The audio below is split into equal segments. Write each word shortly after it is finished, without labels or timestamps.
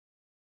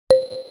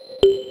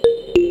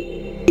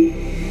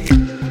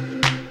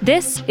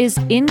This is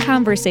In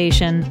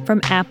Conversation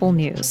from Apple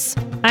News.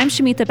 I'm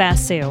Shamita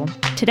Basu.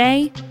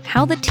 Today,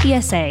 how the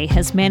TSA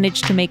has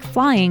managed to make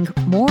flying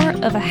more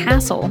of a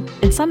hassle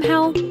and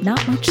somehow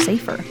not much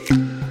safer.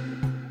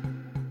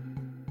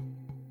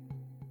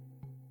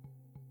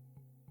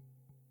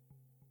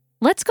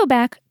 Let's go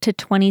back to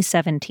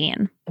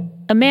 2017.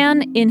 A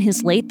man in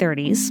his late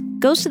 30s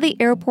goes to the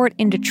airport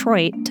in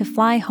Detroit to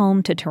fly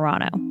home to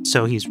Toronto.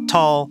 So he's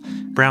tall,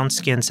 brown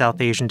skin,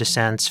 South Asian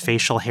descent,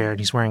 facial hair, and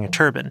he's wearing a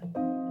turban.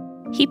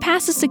 He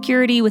passes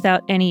security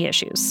without any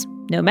issues.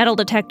 No metal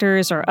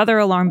detectors or other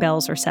alarm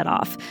bells are set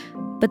off.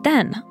 But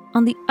then,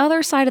 on the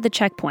other side of the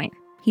checkpoint,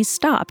 he's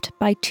stopped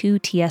by two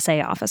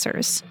TSA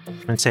officers.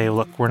 And say,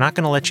 look, we're not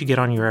going to let you get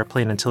on your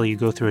airplane until you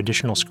go through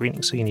additional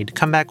screening. So you need to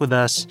come back with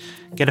us,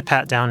 get a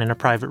pat down in a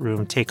private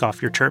room, take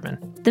off your turban.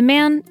 The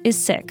man is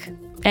sick,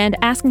 and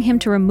asking him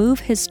to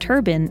remove his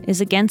turban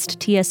is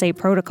against TSA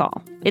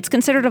protocol. It's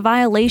considered a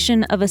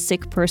violation of a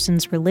sick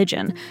person's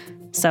religion.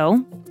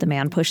 So the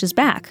man pushes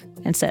back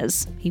and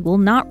says he will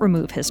not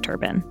remove his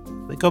turban.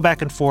 They go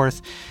back and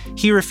forth.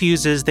 He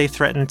refuses. They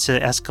threaten to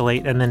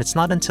escalate. And then it's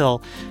not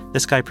until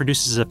this guy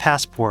produces a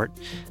passport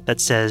that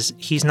says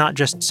he's not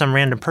just some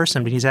random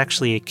person, but he's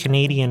actually a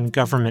Canadian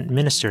government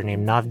minister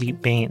named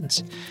Navdeep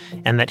Bains,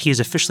 and that he is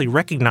officially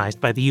recognized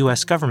by the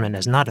U.S. government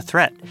as not a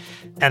threat.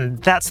 And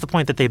that's the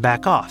point that they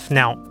back off.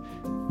 Now,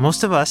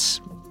 most of us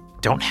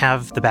don't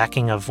have the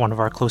backing of one of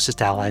our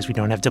closest allies. We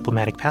don't have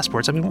diplomatic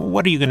passports. I mean,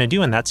 what are you going to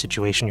do in that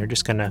situation? You're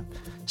just going to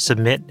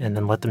submit and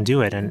then let them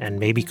do it and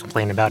maybe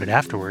complain about it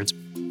afterwards.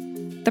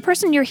 The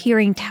person you're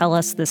hearing tell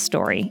us this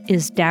story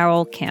is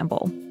Daryl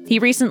Campbell. He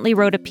recently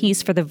wrote a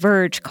piece for The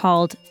Verge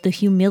called The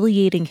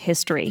Humiliating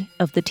History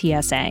of the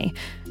TSA.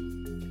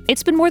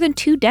 It's been more than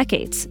 2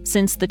 decades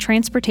since the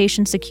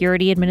Transportation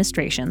Security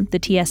Administration, the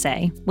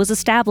TSA, was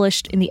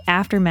established in the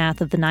aftermath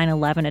of the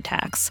 9/11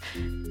 attacks.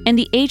 And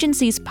the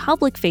agency's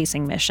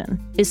public-facing mission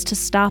is to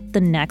stop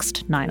the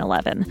next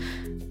 9/11.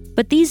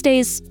 But these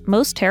days,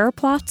 most terror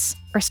plots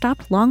are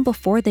stopped long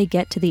before they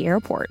get to the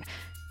airport.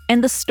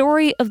 And the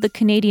story of the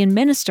Canadian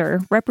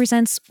minister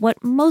represents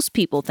what most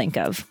people think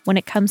of when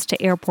it comes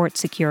to airport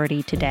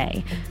security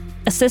today.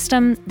 A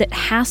system that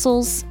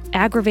hassles,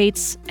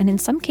 aggravates, and in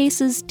some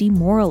cases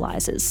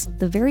demoralizes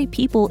the very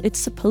people it's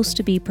supposed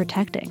to be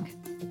protecting.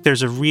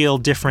 There's a real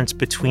difference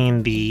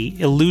between the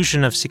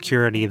illusion of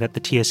security that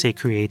the TSA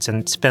creates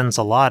and spends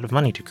a lot of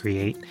money to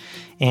create,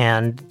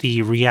 and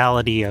the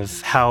reality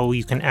of how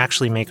you can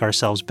actually make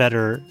ourselves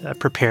better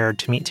prepared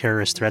to meet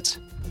terrorist threats.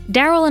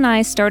 Daryl and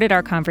I started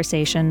our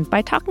conversation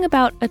by talking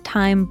about a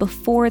time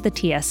before the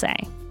TSA.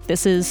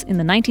 This is in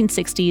the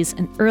 1960s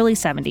and early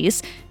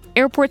 70s.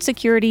 Airport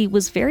security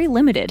was very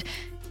limited.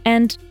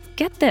 And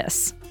get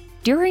this,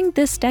 during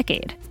this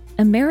decade,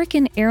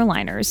 American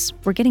airliners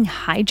were getting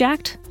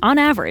hijacked, on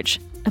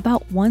average,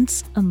 about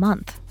once a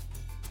month.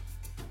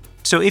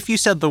 So if you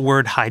said the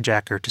word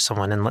hijacker to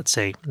someone in, let's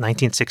say,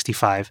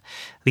 1965,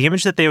 the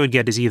image that they would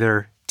get is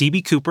either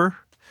D.B. Cooper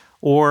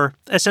or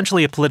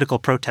essentially a political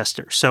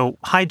protester. So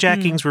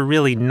hijackings were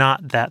really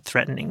not that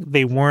threatening.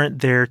 They weren't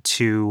there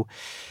to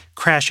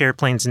crash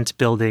airplanes into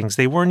buildings.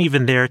 They weren't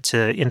even there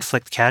to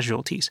inflict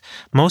casualties.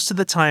 Most of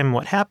the time,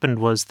 what happened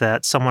was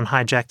that someone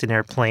hijacked an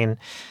airplane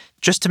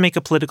just to make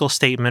a political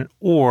statement,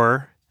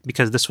 or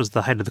because this was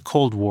the height of the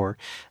Cold War,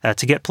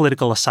 to get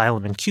political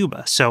asylum in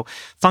Cuba. So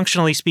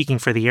functionally speaking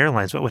for the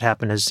airlines, what would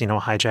happen is, a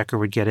hijacker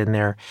would get in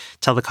there,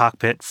 tell the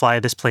cockpit, fly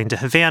this plane to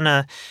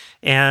Havana,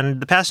 and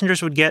the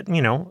passengers would get,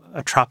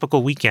 a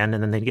tropical weekend,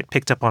 and then they'd get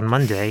picked up on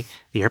Monday.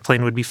 The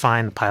airplane would be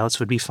fine, the pilots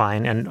would be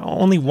fine, and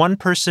only one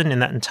person in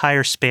that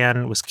entire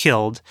span was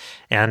killed,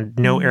 and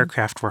no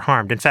aircraft were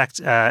harmed. In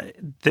fact,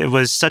 it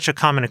was such a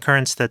common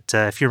occurrence that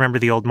if you remember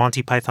the old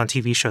Monty Python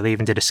TV show, they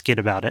even did a skit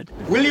about it.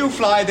 Will you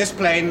fly this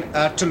plane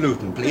to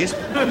Luton, please?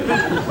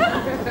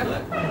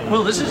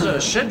 Well, this is a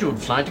scheduled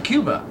flight to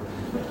Cuba.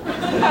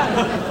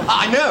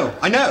 I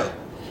know.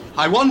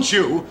 I want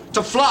you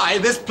to fly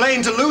this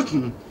plane to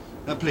Luton.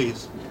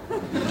 Please.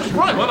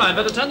 Right, well, I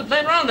better turn the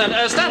plane around then.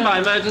 Stand by,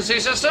 emergency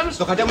systems.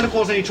 Look, I don't want to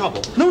cause any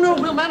trouble. No,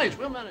 we'll manage.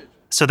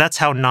 So that's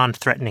how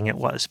non-threatening it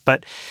was.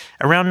 But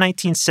around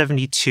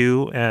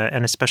 1972,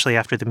 and especially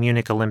after the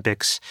Munich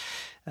Olympics,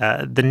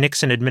 the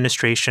Nixon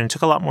administration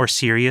took a lot more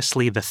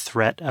seriously the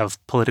threat of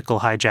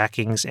political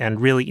hijackings and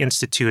really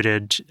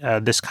instituted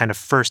this kind of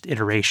first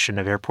iteration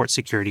of airport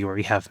security where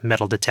we have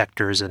metal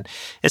detectors and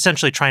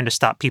essentially trying to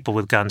stop people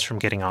with guns from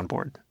getting on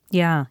board.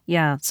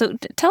 Yeah. So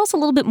tell us a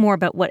little bit more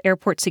about what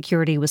airport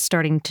security was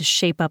starting to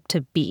shape up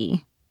to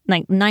be,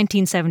 like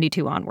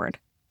 1972 onward.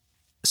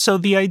 So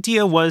the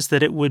idea was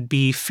that it would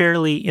be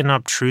fairly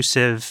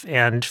inobtrusive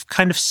and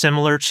kind of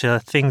similar to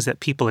things that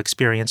people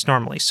experience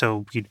normally.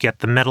 So you'd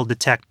get the metal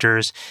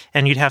detectors,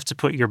 and you'd have to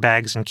put your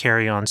bags and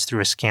carry-ons through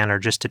a scanner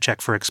just to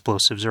check for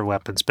explosives or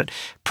weapons, but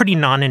pretty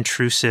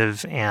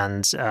non-intrusive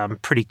and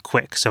pretty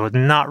quick. So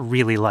not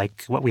really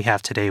like what we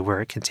have today where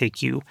it can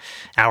take you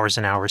hours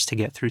and hours to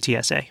get through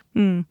TSA.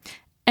 And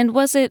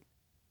was it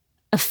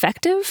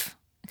effective?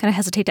 I kind of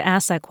hesitate to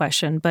ask that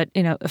question, but,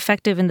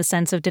 effective in the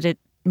sense of did it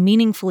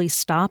meaningfully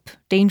stop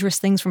dangerous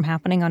things from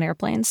happening on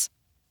airplanes?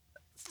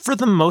 For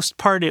the most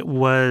part, it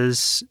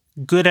was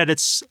good at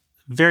its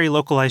very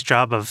localized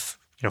job of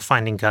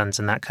finding guns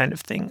and that kind of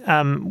thing.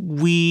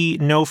 We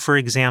know, for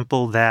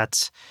example,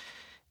 that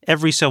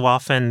every so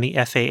often the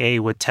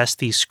FAA would test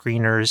these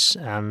screeners,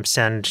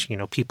 send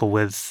people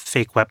with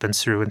fake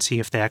weapons through and see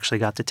if they actually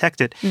got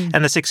detected.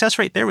 And the success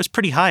rate there was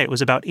pretty high. It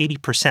was about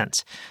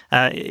 80%.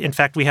 In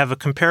fact, we have a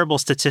comparable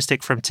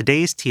statistic from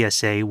today's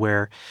TSA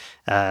where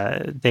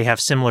they have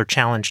similar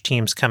challenge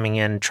teams coming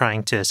in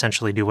trying to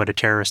essentially do what a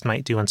terrorist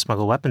might do and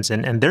smuggle weapons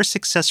in. And their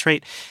success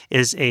rate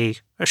is a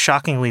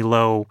shockingly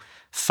low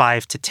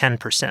 5 to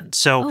 10%.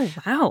 So, oh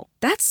wow,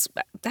 that's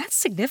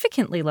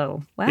significantly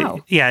low. Wow.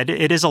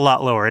 It is a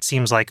lot lower. It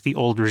seems like the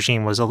old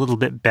regime was a little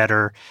bit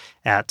better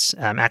at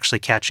actually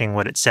catching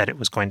what it said it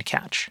was going to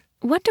catch.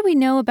 What do we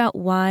know about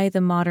why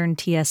the modern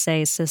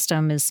TSA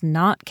system is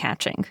not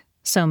catching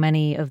so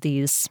many of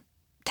these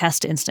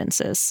test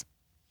instances?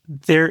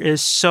 There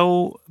is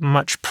so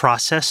much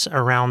process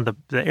around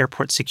the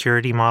airport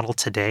security model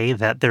today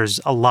that there's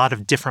a lot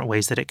of different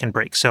ways that it can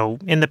break. So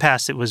in the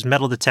past, it was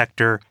metal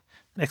detector,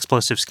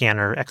 explosive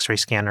scanner, X-ray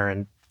scanner,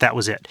 and that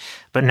was it.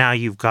 But now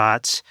you've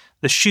got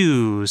the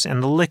shoes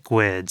and the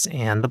liquids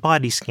and the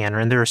body scanner,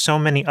 and there are so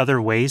many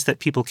other ways that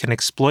people can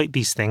exploit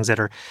these things that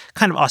are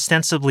kind of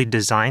ostensibly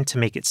designed to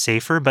make it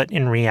safer, but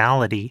in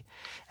reality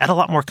add a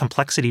lot more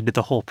complexity to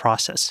the whole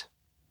process.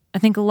 I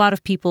think a lot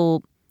of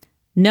people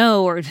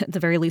know, or at the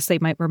very least they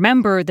might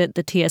remember, that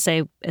the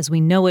TSA, as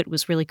we know it,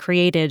 was really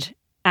created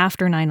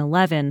after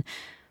 9/11.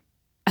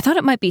 I thought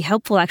it might be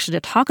helpful actually to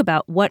talk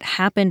about what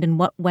happened and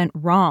what went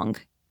wrong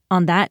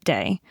on that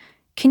day.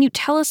 Can you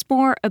tell us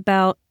more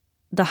about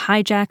the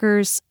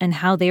hijackers and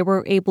how they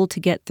were able to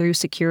get through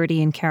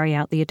security and carry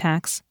out the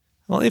attacks?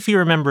 Well, if you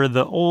remember,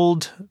 the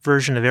old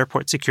version of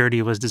airport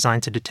security was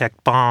designed to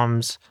detect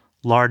bombs,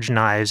 large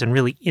knives, and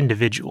really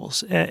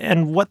individuals.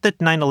 And what the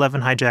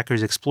 9/11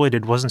 hijackers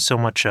exploited wasn't so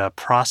much a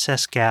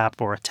process gap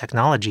or a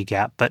technology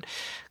gap, but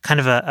kind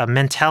of a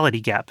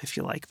mentality gap, if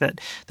you like, that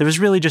there was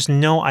really just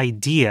no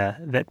idea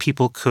that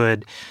people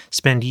could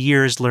spend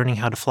years learning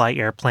how to fly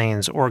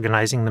airplanes,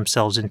 organizing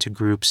themselves into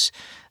groups,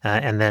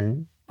 and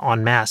then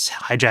en masse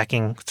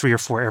hijacking 3 or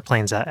 4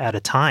 airplanes at a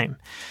time.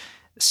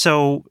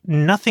 So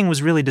nothing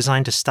was really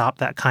designed to stop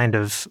that kind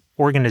of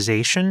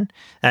organization.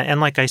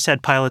 And like I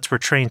said, pilots were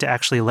trained to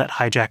actually let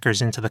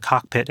hijackers into the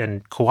cockpit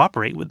and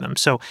cooperate with them.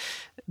 So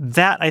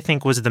that, I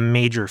think, was the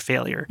major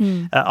failure.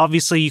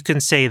 Obviously, you can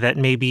say that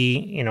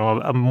maybe,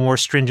 a more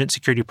stringent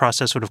security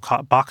process would have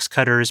caught box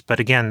cutters. But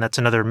again, that's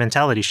another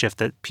mentality shift,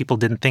 that people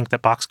didn't think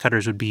that box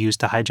cutters would be used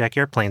to hijack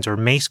airplanes or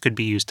mace could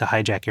be used to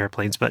hijack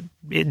airplanes, but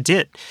it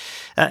did.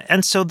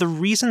 And so the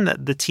reason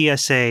that the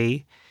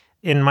TSA,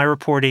 in my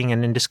reporting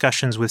and in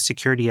discussions with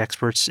security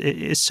experts,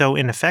 is so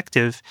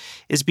ineffective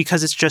is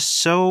because it's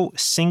just so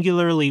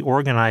singularly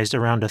organized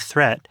around a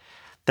threat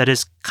that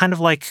is kind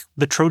of like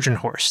the Trojan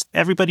horse.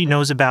 Everybody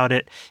knows about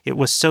it. It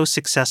was so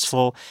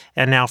successful.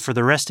 And now for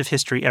the rest of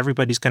history,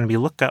 everybody's going to be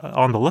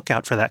on the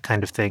lookout for that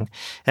kind of thing.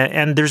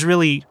 And there's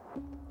really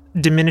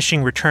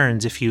diminishing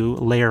returns if you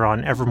layer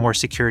on ever more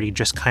security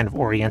just kind of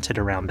oriented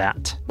around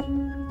that.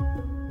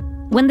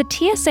 When the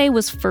TSA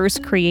was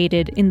first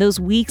created in those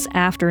weeks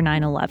after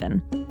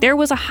 9/11, there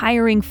was a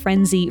hiring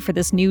frenzy for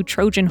this new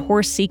Trojan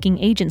horse-seeking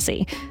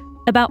agency.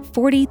 About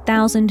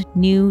 40,000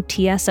 new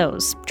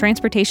TSOs,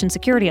 transportation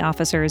security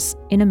officers,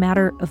 in a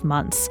matter of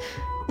months.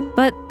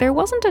 But there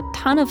wasn't a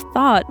ton of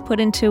thought put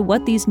into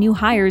what these new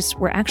hires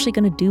were actually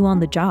going to do on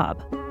the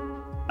job.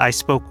 I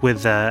spoke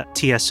with a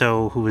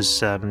TSO who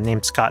was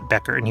named Scott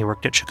Becker, and he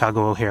worked at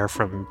Chicago O'Hare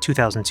from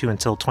 2002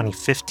 until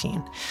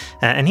 2015.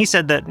 And he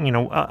said that,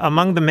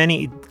 among the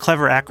many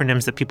clever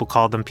acronyms that people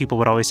called them, people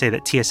would always say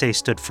that TSA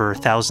stood for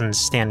thousands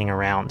standing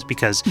around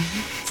because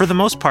for the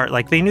most part,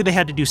 they knew they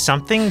had to do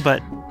something,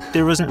 but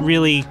there wasn't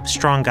really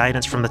strong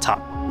guidance from the top.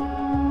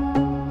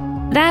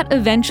 That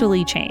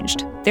eventually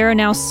changed. There are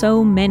now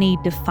so many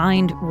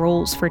defined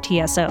roles for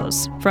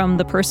TSOs, from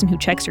the person who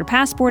checks your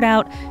passport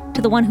out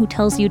to the one who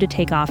tells you to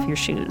take off your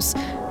shoes.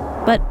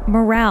 But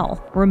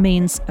morale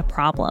remains a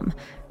problem.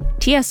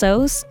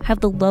 TSOs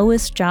have the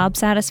lowest job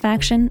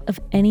satisfaction of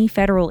any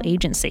federal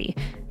agency.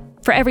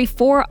 For every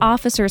 4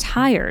 officers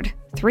hired,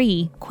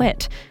 3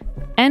 quit.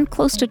 And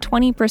close to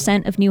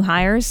 20% of new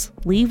hires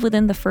leave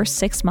within the first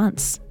 6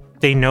 months.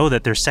 They know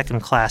that they're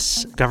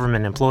second-class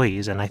government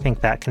employees, and I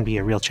think that can be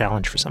a real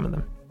challenge for some of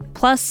them.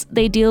 Plus,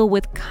 they deal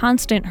with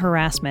constant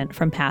harassment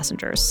from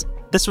passengers.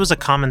 This was a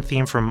common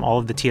theme from all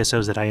of the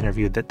TSOs that I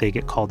interviewed, that they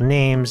get called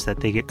names, that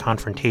they get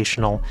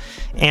confrontational.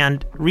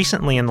 And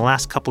recently, in the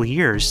last couple of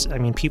years,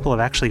 people have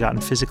actually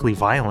gotten physically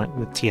violent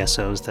with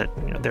TSOs, that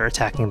they're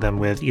attacking them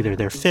with either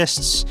their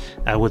fists,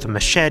 with a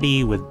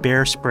machete, with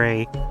bear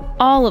spray.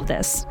 All of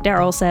this,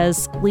 Darryl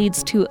says,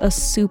 leads to a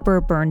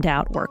super burned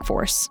out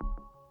workforce.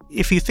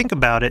 If you think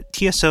about it,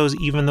 TSOs,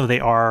 even though they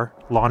are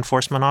law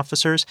enforcement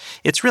officers,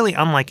 it's really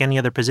unlike any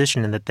other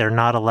position in that they're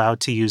not allowed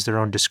to use their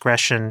own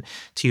discretion,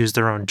 to use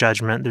their own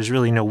judgment. There's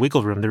really no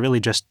wiggle room. They're really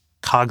just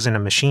cogs in a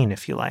machine,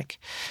 if you like.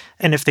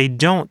 And if they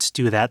don't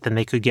do that, then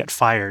they could get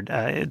fired.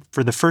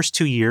 For the first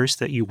 2 years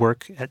that you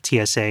work at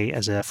TSA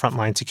as a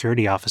frontline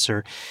security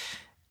officer,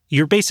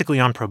 you're basically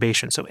on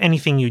probation. So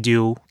anything you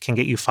do can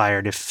get you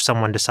fired if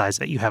someone decides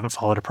that you haven't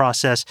followed a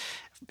process.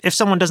 If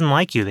someone doesn't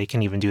like you, they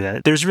can even do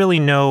that. There's really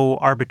no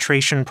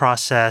arbitration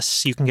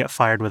process. You can get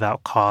fired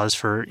without cause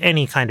for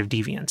any kind of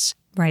deviance.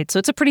 Right. So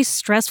it's a pretty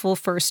stressful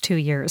first 2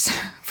 years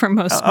for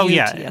most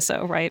new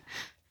TSO, right?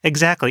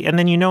 Exactly. And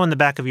then you know in the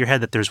back of your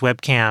head that there's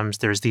webcams,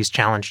 there's these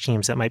challenge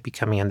teams that might be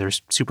coming in,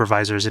 there's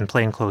supervisors in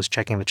plainclothes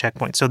checking the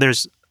checkpoint. So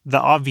there's the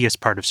obvious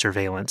part of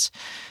surveillance.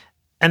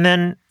 And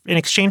then in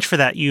exchange for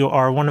that, you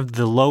are one of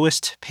the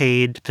lowest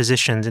paid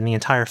positions in the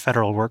entire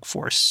federal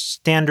workforce.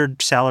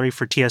 Standard salary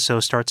for TSO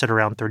starts at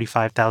around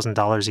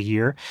 $35,000 a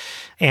year.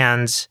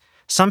 And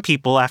some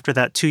people, after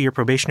that 2-year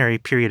probationary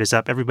period is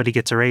up, everybody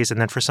gets a raise. And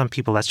then for some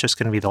people, that's just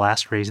going to be the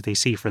last raise they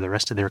see for the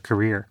rest of their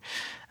career.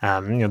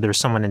 There's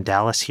someone in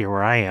Dallas here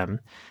where I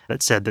am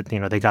that said that,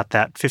 they got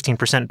that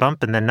 15%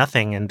 bump and then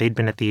nothing. And they'd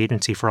been at the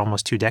agency for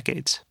almost 2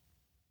 decades.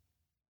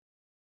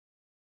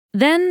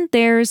 Then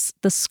there's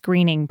the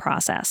screening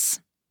process.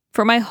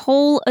 For my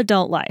whole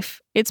adult life,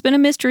 it's been a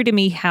mystery to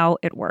me how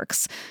it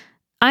works.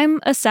 I'm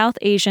a South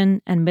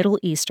Asian and Middle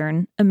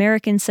Eastern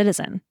American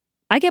citizen.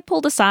 I get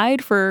pulled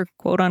aside for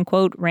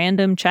quote-unquote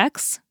random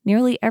checks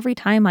nearly every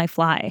time I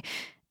fly.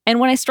 And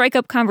when I strike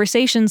up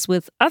conversations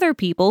with other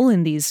people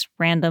in these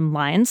random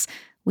lines,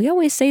 we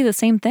always say the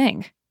same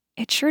thing.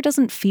 It sure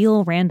doesn't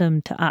feel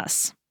random to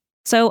us.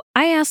 So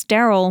I asked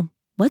Daryl,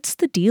 what's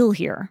the deal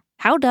here?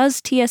 How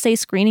does TSA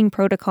screening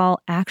protocol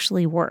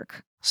actually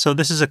work? So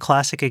this is a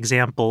classic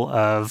example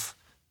of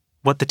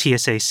what the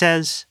TSA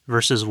says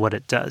versus what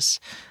it does.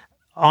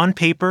 On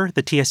paper,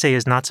 the TSA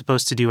is not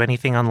supposed to do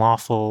anything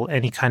unlawful,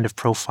 any kind of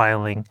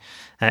profiling,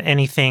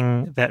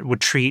 anything that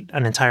would treat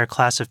an entire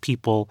class of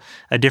people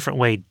a different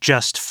way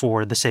just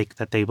for the sake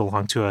that they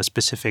belong to a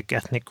specific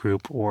ethnic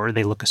group or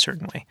they look a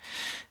certain way.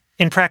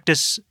 In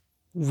practice,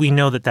 we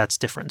know that that's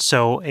different.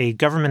 So a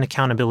Government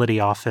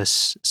Accountability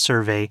Office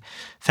survey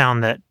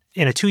found that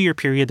in a 2-year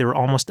period, there were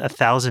almost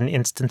 1,000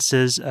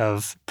 instances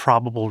of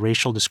probable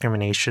racial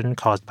discrimination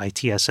caused by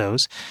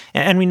TSOs.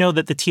 And we know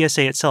that the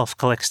TSA itself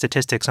collects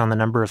statistics on the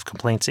number of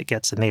complaints it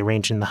gets, and they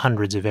range in the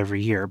hundreds of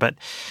every year. But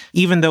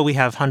even though we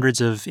have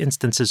hundreds of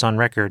instances on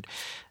record,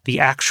 the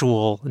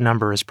actual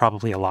number is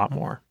probably a lot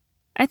more.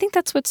 I think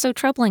that's what's so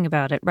troubling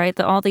about it, right?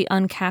 All the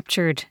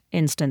uncaptured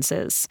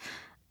instances.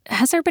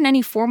 Has there been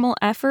any formal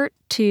effort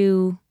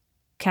to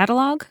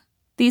catalog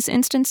these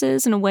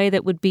instances in a way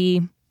that would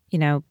be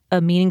a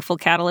meaningful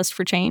catalyst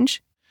for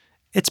change?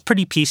 It's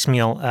pretty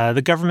piecemeal.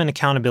 The Government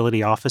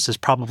Accountability Office is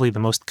probably the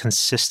most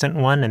consistent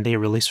one, and they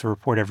release a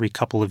report every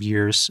couple of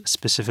years,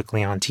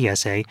 specifically on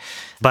TSA.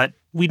 But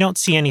we don't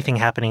see anything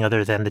happening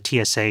other than the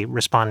TSA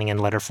responding in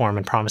letter form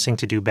and promising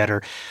to do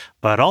better,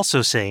 but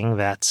also saying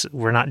that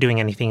we're not doing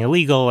anything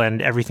illegal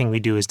and everything we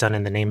do is done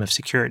in the name of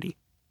security.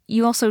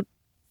 You also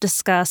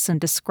discuss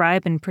and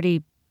describe in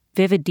pretty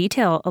vivid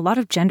detail a lot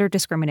of gender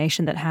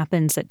discrimination that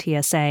happens at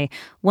TSA.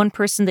 One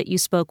person that you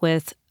spoke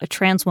with, a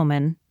trans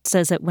woman,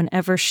 says that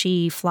whenever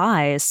she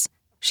flies,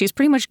 she's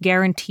pretty much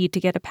guaranteed to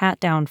get a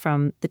pat-down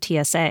from the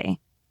TSA.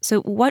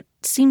 So what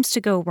seems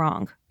to go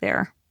wrong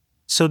there?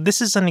 So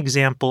this is an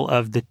example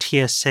of the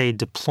TSA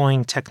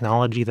deploying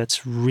technology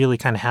that's really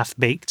kind of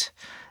half-baked.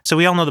 So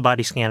we all know the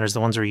body scanners, the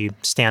ones where you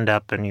stand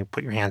up and you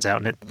put your hands out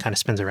and it kind of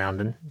spins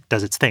around and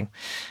does its thing.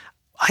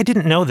 I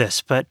didn't know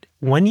this, but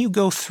when you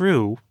go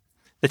through,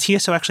 the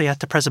TSO actually has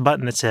to press a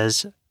button that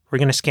says, we're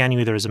going to scan you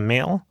either as a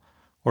male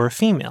or a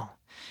female.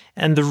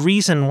 And the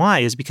reason why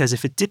is because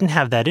if it didn't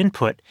have that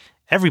input,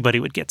 everybody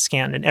would get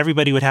scanned and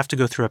everybody would have to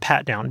go through a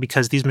pat-down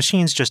because these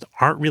machines just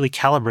aren't really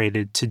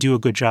calibrated to do a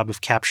good job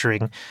of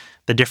capturing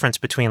the difference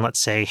between, let's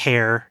say,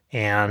 hair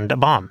and a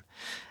bomb,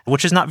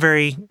 which is not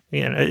very,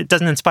 it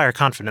doesn't inspire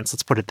confidence,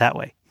 let's put it that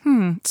way.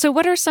 So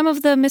what are some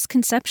of the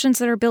misconceptions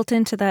that are built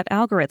into that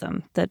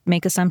algorithm that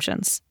make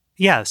assumptions?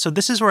 Yeah, so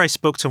this is where I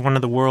spoke to one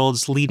of the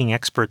world's leading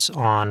experts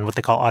on what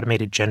they call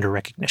automated gender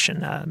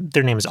recognition.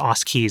 Their name is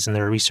Os Keys, and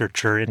they're a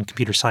researcher in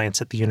computer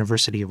science at the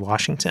University of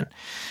Washington.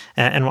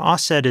 And what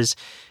Os said is,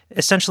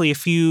 essentially,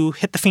 if you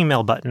hit the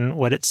female button,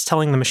 what it's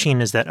telling the machine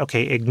is that,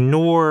 okay,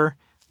 ignore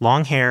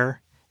long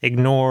hair,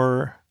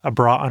 ignore a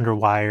bra under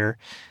wire,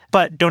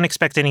 but don't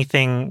expect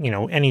anything,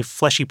 any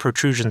fleshy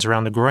protrusions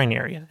around the groin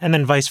area, and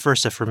then vice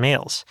versa for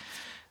males.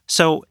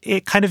 So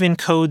it kind of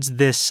encodes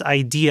this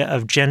idea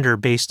of gender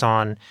based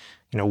on,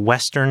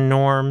 Western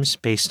norms,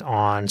 based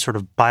on sort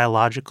of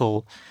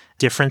biological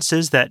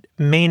differences that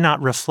may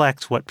not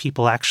reflect what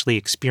people actually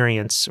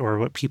experience or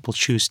what people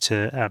choose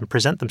to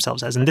present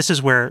themselves as. And this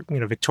is where,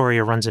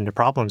 Victoria runs into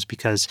problems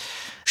because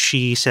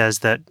she says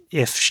that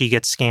if she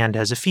gets scanned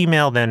as a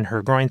female, then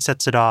her groin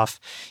sets it off.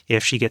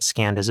 If she gets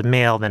scanned as a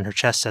male, then her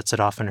chest sets it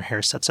off and her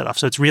hair sets it off.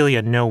 So it's really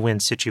a no-win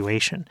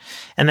situation.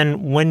 And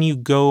then when you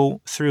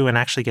go through and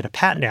actually get a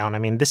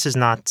pat-down, this is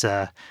not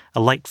a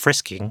light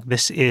frisking.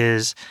 This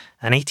is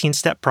an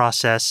 18-step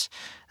process.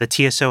 The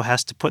TSO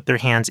has to put their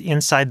hands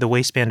inside the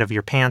waistband of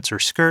your pants or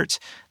skirt.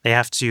 They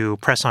have to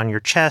press on your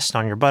chest,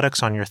 on your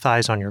buttocks, on your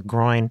thighs, on your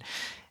groin.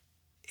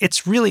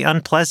 It's really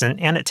unpleasant,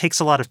 and it takes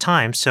a lot of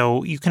time.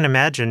 So you can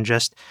imagine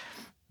just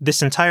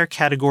this entire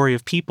category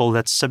of people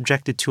that's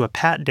subjected to a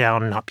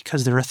pat-down, not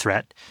because they're a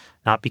threat,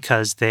 not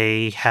because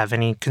they have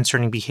any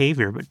concerning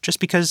behavior, but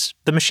just because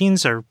the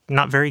machines are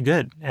not very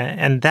good.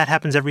 And that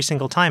happens every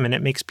single time, and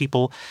it makes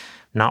people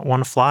not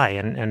want to fly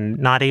and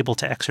not able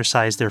to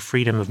exercise their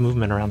freedom of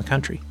movement around the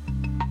country.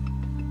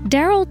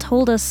 Daryl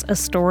told us a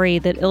story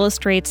that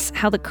illustrates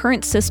how the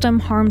current system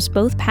harms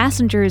both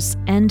passengers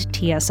and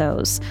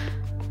TSOs.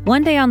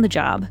 One day on the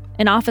job,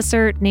 an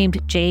officer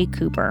named Jay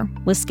Cooper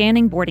was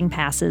scanning boarding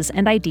passes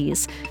and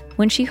IDs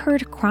when she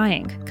heard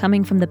crying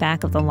coming from the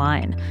back of the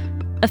line.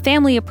 A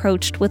family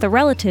approached with a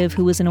relative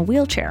who was in a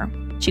wheelchair.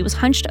 She was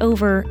hunched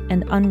over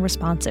and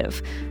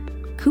unresponsive.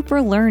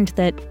 Cooper learned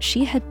that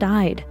she had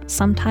died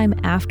sometime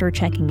after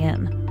checking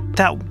in.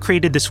 That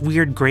created this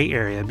weird gray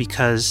area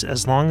because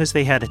as long as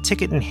they had a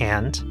ticket in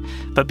hand,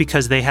 but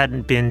because they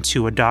hadn't been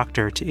to a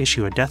doctor to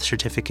issue a death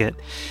certificate,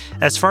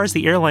 as far as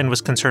the airline was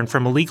concerned,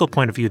 from a legal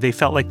point of view, they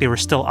felt like they were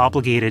still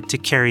obligated to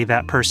carry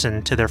that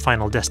person to their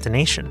final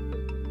destination.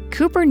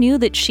 Cooper knew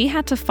that she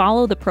had to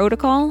follow the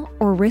protocol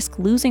or risk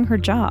losing her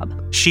job.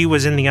 She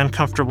was in the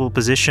uncomfortable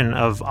position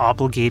of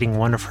obligating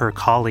one of her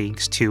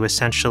colleagues to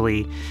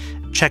essentially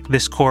check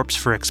this corpse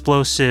for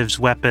explosives,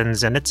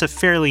 weapons, and it's a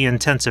fairly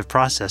intensive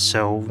process.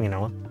 So,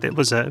 it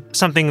was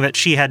something that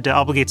she had to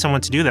obligate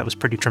someone to do that was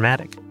pretty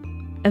traumatic.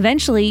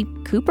 Eventually,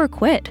 Cooper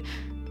quit.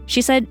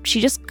 She said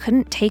she just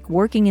couldn't take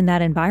working in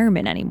that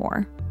environment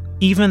anymore.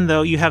 Even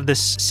though you have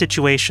this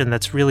situation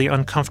that's really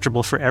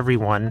uncomfortable for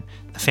everyone,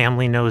 the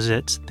family knows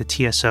it, the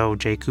TSO,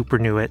 Jay Cooper,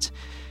 knew it,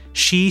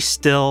 she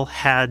still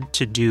had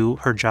to do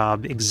her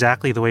job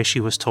exactly the way she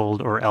was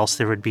told, or else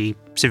there would be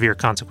severe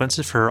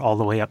consequences for her all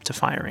the way up to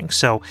firing.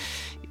 So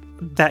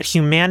that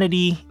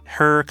humanity,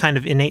 her kind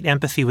of innate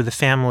empathy with the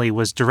family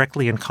was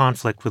directly in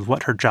conflict with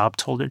what her job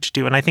told her to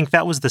do. And I think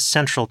that was the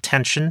central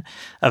tension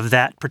of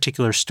that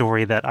particular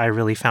story that I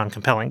really found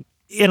compelling.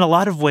 In a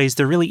lot of ways,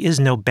 there really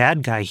is no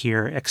bad guy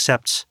here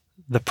except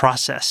the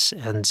process.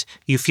 And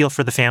you feel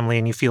for the family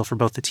and you feel for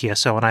both the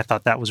TSO. And I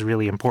thought that was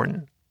really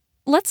important.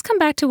 Let's come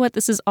back to what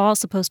this is all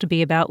supposed to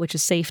be about, which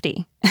is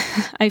safety.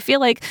 I feel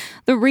like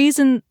the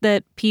reason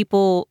that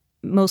people,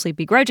 mostly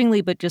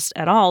begrudgingly, but just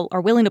at all, are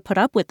willing to put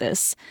up with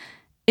this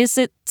is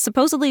that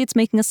supposedly it's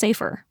making us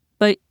safer.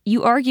 But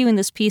you argue in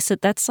this piece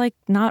that that's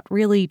not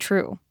really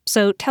true.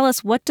 So tell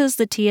us, what does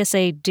the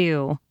TSA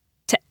do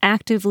to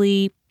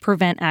actively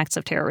prevent acts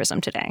of terrorism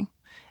today?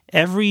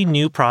 Every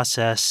new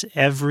process,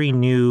 every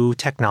new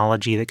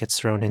technology that gets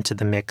thrown into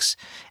the mix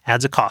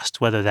adds a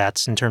cost, whether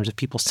that's in terms of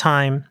people's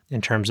time,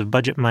 in terms of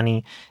budget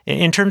money,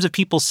 in terms of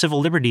people's civil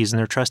liberties and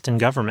their trust in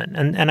government.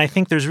 And I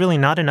think there's really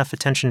not enough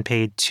attention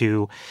paid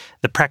to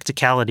the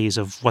practicalities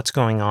of what's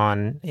going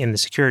on in the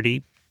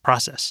security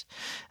process.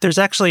 There's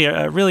actually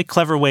a really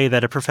clever way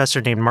that a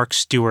professor named Mark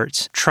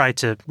Stewart tried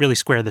to really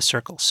square the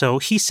circle. So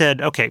he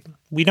said, okay,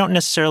 we don't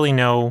necessarily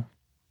know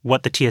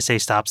what the TSA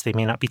stops. They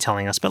may not be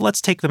telling us, but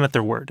let's take them at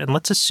their word. And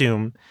let's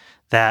assume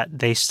that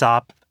they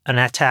stop an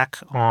attack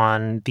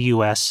on the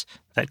U.S.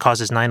 that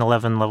causes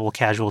 9/11 level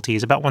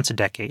casualties about once a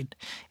decade,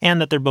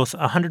 and that they're both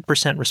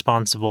 100%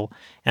 responsible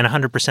and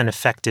 100%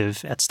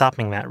 effective at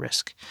stopping that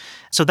risk.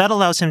 So that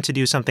allows him to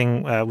do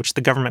something which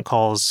the government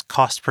calls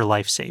cost per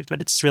life saved,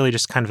 but it's really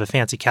just kind of a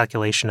fancy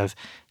calculation of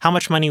how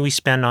much money we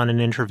spend on an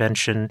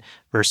intervention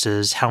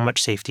versus how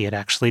much safety it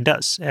actually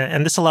does.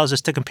 And this allows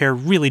us to compare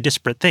really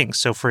disparate things.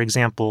 So, for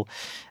example,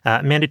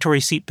 mandatory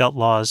seatbelt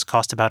laws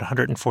cost about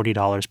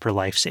 $140 per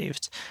life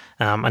saved.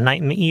 A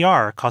night in the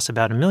ER costs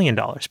about $1 million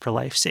per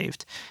life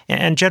saved.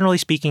 And generally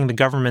speaking, the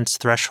government's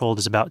threshold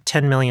is about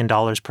 $10 million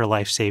per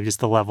life saved is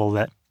the level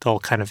that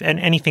they'll and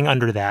anything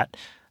under that,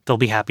 they'll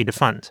be happy to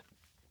fund.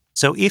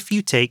 So if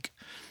you take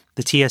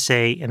the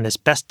TSA in this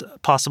best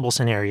possible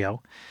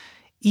scenario,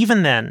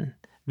 even then,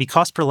 the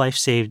cost per life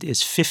saved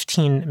is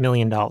 $15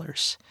 million.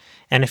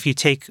 And if you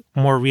take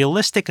more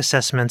realistic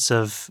assessments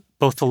of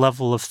both the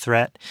level of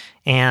threat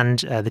and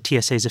the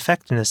TSA's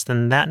effectiveness,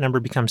 then that number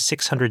becomes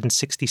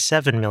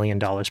 $667 million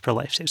per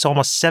life saved. So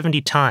almost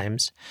 70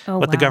 times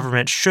what the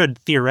government should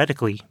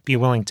theoretically be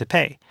willing to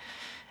pay.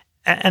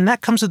 And that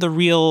comes with a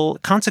real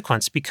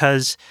consequence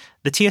because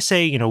the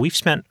TSA, we've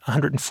spent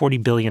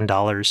 $140 billion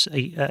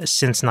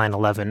since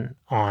 9/11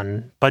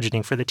 on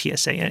budgeting for the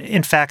TSA.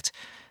 In fact,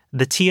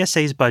 the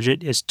TSA's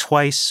budget is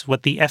twice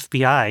what the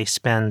FBI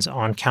spends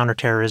on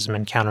counterterrorism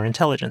and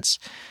counterintelligence.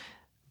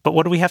 But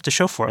what do we have to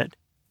show for it?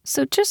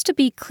 So just to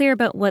be clear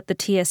about what the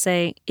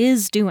TSA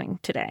is doing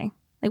today,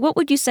 what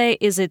would you say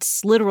is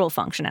its literal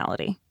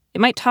functionality?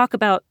 It might talk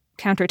about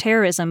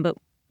counterterrorism, but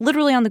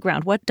literally on the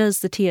ground, what does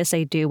the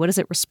TSA do? What is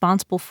it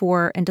responsible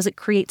for? And does it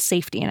create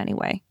safety in any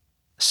way?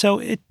 So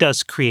it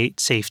does create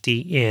safety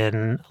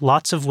in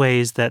lots of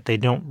ways that they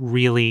don't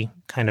really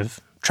kind of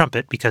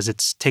trumpet because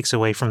it takes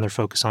away from their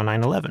focus on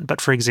 9/11.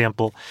 But for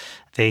example,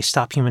 they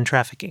stop human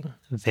trafficking.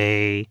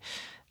 They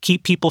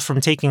keep people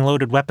from taking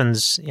loaded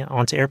weapons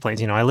onto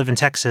airplanes. I live in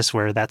Texas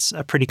where that's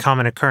a pretty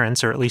common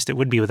occurrence, or at least it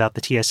would be without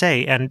the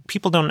TSA. And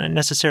people don't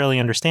necessarily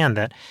understand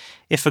that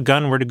if a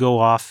gun were to go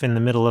off in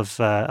the middle of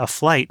a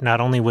flight, not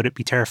only would it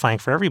be terrifying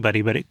for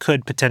everybody, but it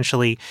could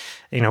potentially,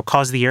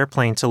 cause the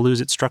airplane to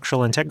lose its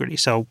structural integrity.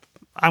 So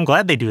I'm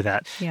glad they do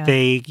that. Yeah.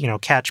 They,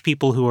 catch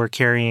people who are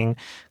carrying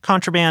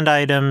contraband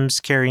items,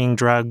 carrying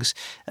drugs.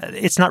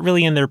 It's not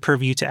really in their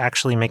purview to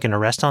actually make an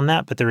arrest on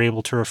that, but they're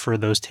able to refer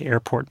those to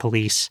airport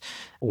police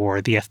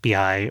or the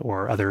FBI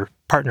or other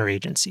partner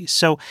agencies.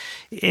 So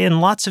in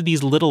lots of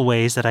these little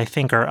ways that I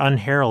think are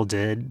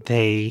unheralded,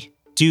 they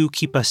do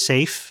keep us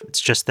safe.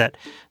 It's just that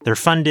they're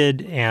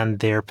funded and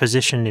they're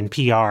positioned in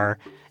PR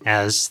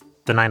as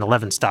the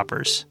 9/11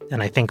 stoppers.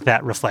 And I think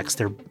that reflects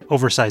their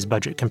oversized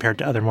budget compared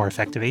to other more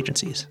effective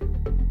agencies.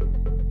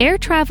 Air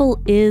travel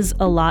is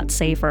a lot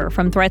safer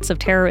from threats of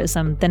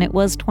terrorism than it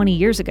was 20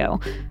 years ago,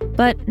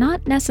 but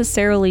not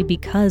necessarily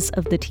because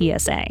of the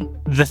TSA.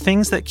 The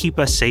things that keep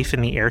us safe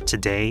in the air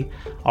today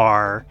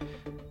are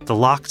the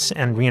locked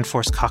and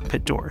reinforced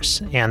cockpit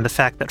doors and the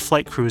fact that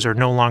flight crews are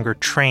no longer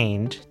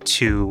trained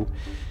to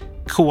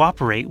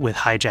cooperate with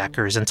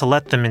hijackers and to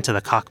let them into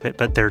the cockpit,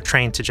 but they're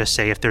trained to just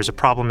say, if there's a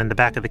problem in the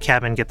back of the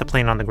cabin, get the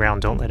plane on the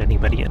ground, don't let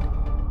anybody in.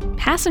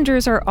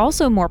 Passengers are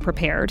also more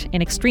prepared,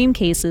 in extreme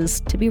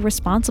cases, to be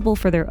responsible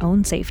for their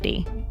own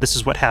safety. This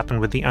is what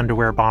happened with the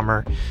underwear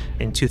bomber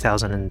in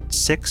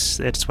 2006.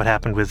 It's what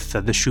happened with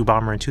the shoe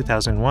bomber in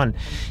 2001.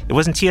 It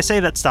wasn't TSA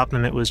that stopped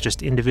them. It was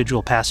just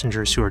individual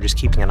passengers who are just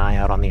keeping an eye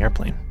out on the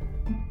airplane.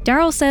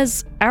 Darryl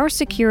says our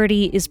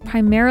security is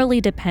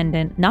primarily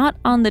dependent not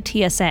on the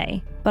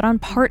TSA, but on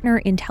partner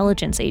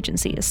intelligence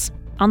agencies,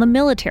 on the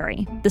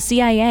military, the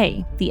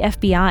CIA, the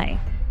FBI.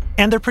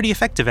 And they're pretty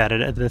effective at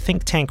it. The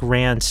think tank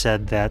RAND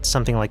said that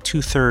something like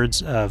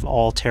 2/3 of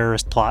all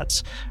terrorist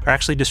plots are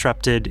actually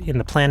disrupted in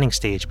the planning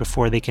stage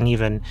before they can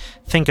even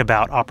think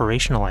about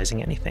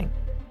operationalizing anything.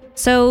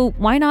 So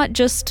why not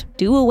just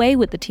do away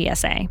with the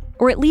TSA,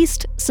 or at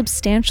least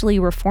substantially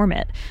reform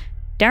it?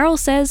 Darryl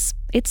says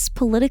it's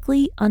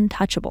politically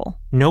untouchable.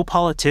 No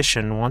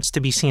politician wants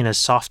to be seen as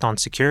soft on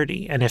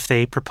security. And if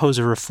they propose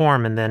a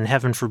reform and then,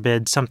 heaven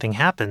forbid, something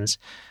happens,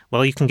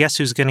 well, you can guess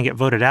who's going to get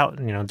voted out,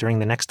 during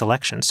the next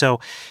election. So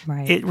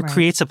it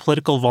creates a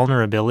political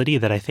vulnerability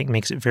that I think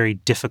makes it very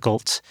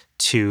difficult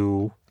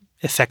to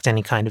effect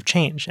any kind of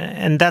change.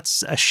 And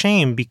that's a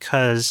shame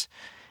because,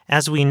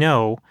 as we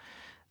know,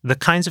 the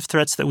kinds of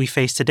threats that we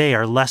face today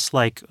are less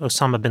like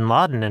Osama bin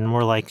Laden and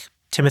more like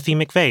Timothy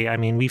McVeigh. I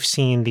mean, we've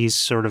seen these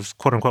sort of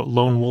quote-unquote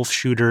lone wolf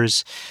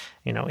shooters,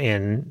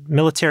 in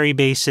military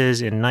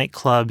bases, in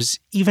nightclubs,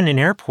 even in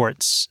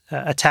airports,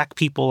 attack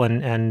people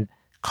and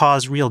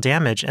cause real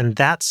damage. And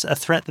that's a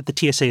threat that the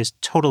TSA is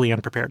totally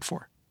unprepared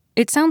for.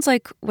 It sounds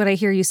like what I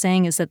hear you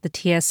saying is that the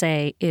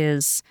TSA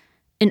is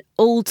an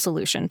old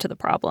solution to the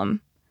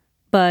problem,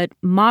 but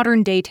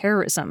modern-day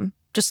terrorism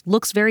just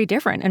looks very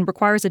different and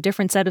requires a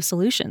different set of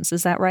solutions.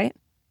 Is that right?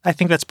 I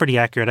think that's pretty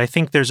accurate. I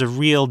think there's a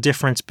real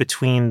difference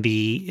between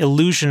the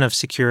illusion of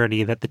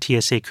security that the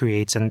TSA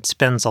creates and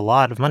spends a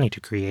lot of money to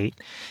create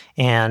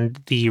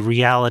and the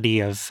reality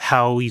of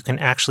how you can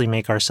actually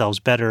make ourselves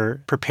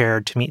better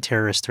prepared to meet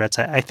terrorist threats.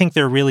 I think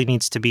there really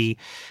needs to be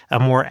a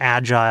more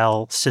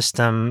agile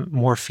system,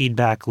 more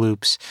feedback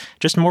loops,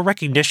 just more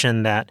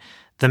recognition that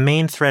the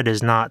main threat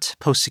is not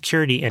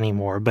post-security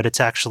anymore, but it's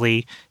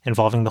actually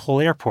involving the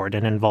whole airport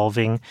and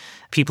involving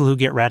people who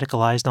get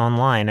radicalized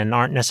online and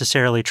aren't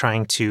necessarily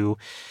trying to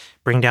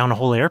bring down a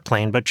whole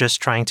airplane, but just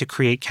trying to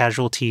create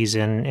casualties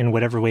in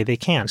whatever way they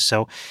can.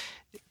 So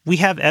we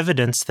have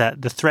evidence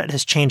that the threat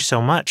has changed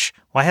so much.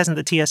 Why hasn't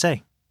the TSA?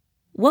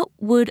 What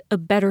would a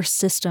better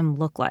system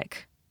look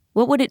like?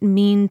 What would it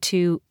mean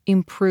to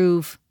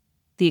improve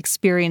the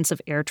experience of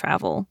air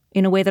travel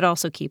in a way that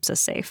also keeps us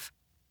safe?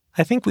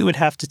 I think we would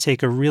have to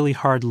take a really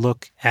hard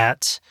look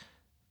at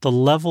the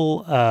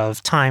level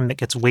of time that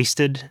gets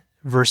wasted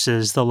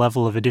versus the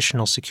level of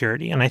additional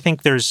security. And I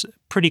think there's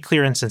pretty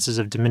clear instances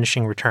of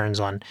diminishing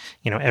returns on,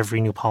 every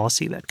new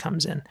policy that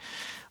comes in.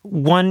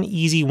 One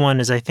easy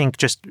one is, I think,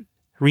 just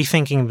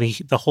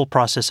rethinking the whole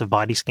process of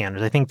body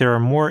scanners. I think there are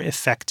more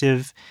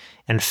effective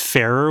and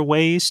fairer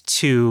ways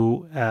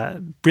to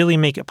really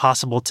make it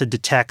possible to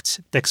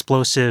detect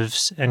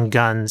explosives and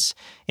guns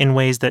in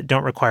ways that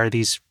don't require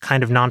these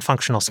kind of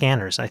non-functional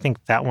scanners. I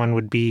think that one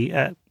would be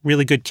a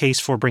really good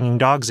case for bringing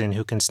dogs in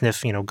who can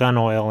sniff, gun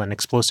oil and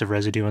explosive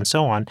residue and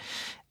so on,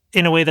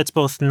 in a way that's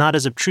both not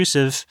as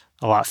obtrusive,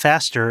 a lot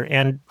faster,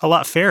 and a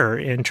lot fairer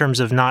in terms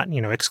of not,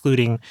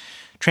 excluding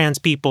trans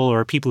people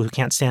or people who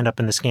can't stand up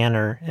in the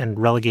scanner and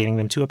relegating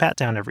them to a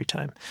pat-down every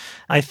time.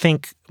 I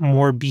think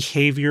more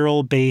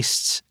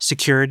behavioral-based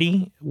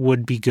security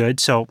would be good.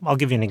 So I'll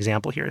give you an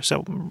example here.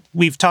 So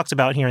we've talked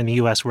about here in the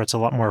U.S. where it's a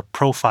lot more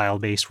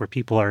profile-based, where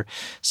people are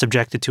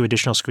subjected to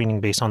additional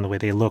screening based on the way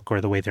they look or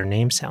the way their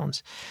name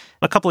sounds.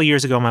 A couple of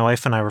years ago, my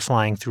wife and I were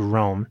flying through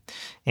Rome,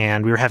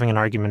 and we were having an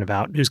argument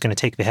about who's going to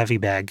take the heavy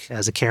bag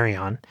as a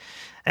carry-on.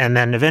 And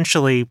then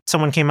eventually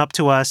someone came up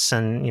to us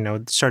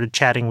and, started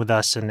chatting with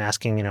us and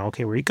asking,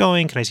 okay, where are you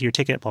going? Can I see your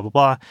ticket? Blah, blah,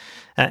 blah.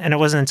 And it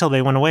wasn't until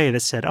they went away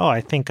that said, oh,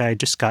 I think I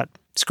just got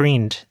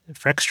screened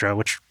for extra,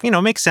 which,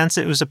 makes sense.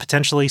 It was a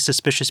potentially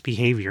suspicious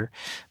behavior.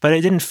 But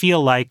it didn't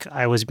feel like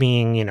I was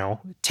being,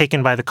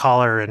 taken by the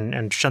collar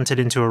and shunted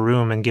into a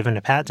room and given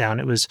a pat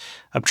down. It was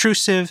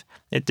obtrusive.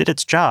 It did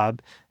its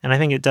job. And I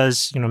think it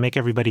does, make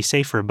everybody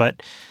safer.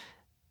 But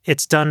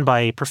it's done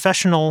by a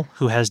professional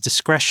who has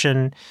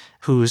discretion,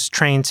 who's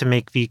trained to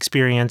make the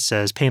experience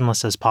as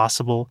painless as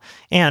possible,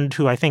 and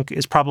who I think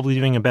is probably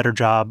doing a better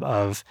job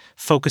of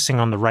focusing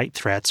on the right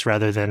threats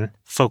rather than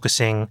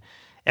focusing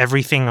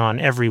everything on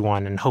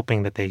everyone and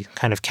hoping that they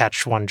kind of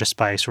catch one just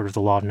by sort of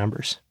the law of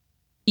numbers.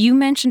 You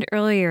mentioned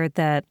earlier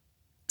that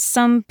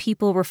some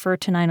people refer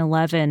to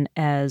 9/11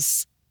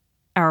 as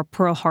our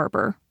Pearl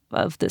Harbor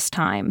of this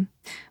time,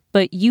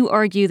 but you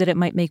argue that it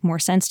might make more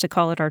sense to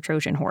call it our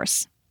Trojan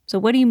horse. So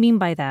what do you mean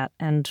by that,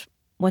 and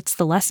what's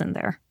the lesson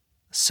there?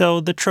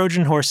 So the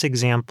Trojan horse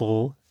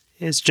example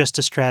is just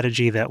a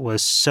strategy that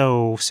was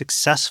so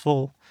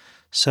successful,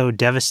 so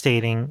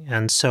devastating,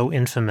 and so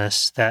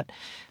infamous that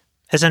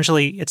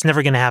essentially it's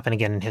never going to happen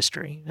again in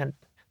history. And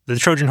the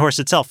Trojan horse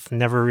itself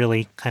never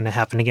really kind of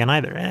happened again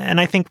either. And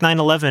I think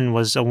 9/11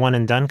 was a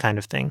one-and-done kind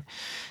of thing.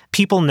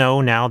 People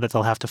know now that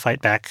they'll have to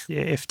fight back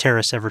if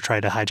terrorists ever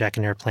try to hijack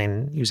an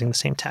airplane using the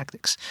same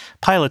tactics.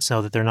 Pilots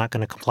know that they're not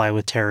going to comply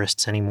with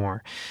terrorists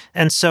anymore.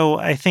 And so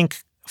I think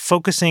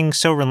focusing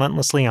so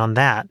relentlessly on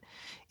that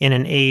in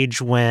an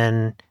age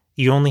when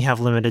you only have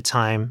limited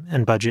time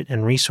and budget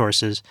and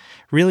resources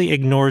really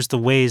ignores the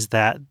ways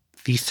that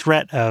the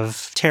threat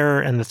of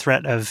terror and the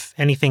threat of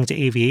anything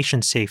to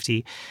aviation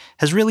safety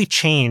has really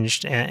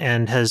changed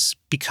and has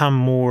become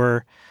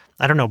more,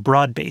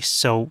 broad-based.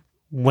 So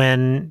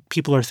when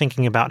people are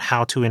thinking about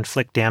how to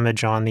inflict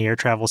damage on the air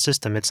travel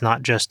system, it's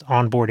not just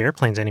onboard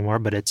airplanes anymore,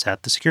 but it's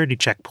at the security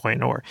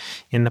checkpoint or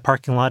in the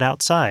parking lot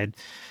outside.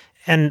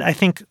 And I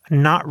think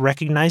not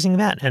recognizing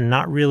that and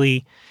not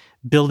really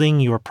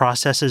building your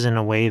processes in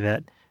a way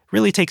that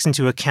really takes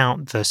into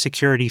account the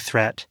security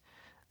threat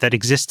that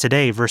exists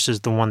today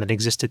versus the one that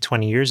existed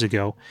 20 years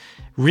ago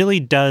really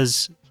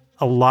does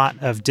a lot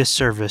of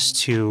disservice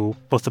to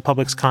both the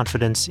public's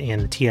confidence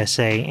in the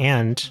TSA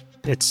and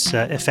its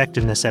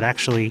effectiveness at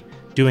actually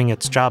doing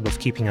its job of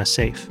keeping us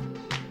safe.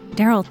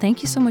 Daryl,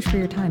 thank you so much for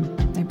your time.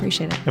 I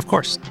appreciate it. Of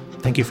course.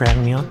 Thank you for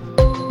having me on.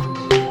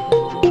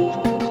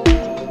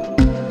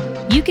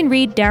 You can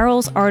read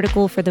Daryl's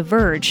article for The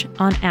Verge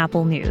on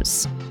Apple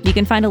News. You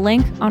can find a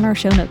link on our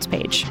show notes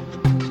page.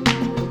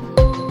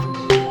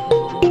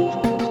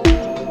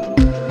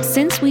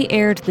 Since we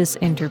aired this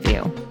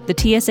interview, the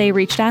TSA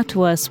reached out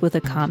to us with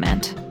a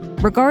comment.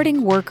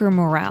 Regarding worker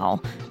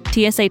morale,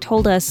 TSA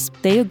told us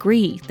they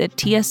agree that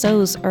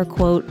TSOs are,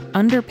 quote,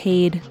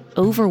 underpaid,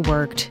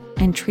 overworked,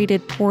 and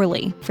treated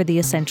poorly for the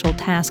essential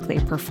task they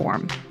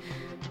perform.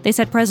 They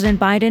said President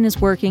Biden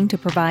is working to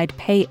provide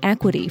pay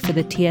equity for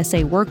the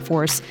TSA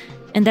workforce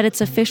and that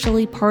it's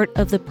officially part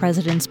of the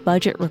president's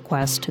budget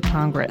request to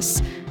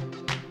Congress.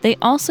 They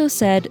also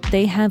said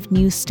they have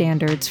new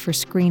standards for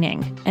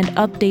screening and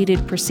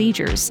updated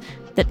procedures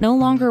that no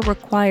longer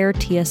require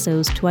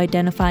TSOs to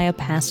identify a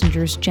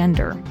passenger's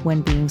gender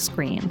when being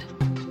screened.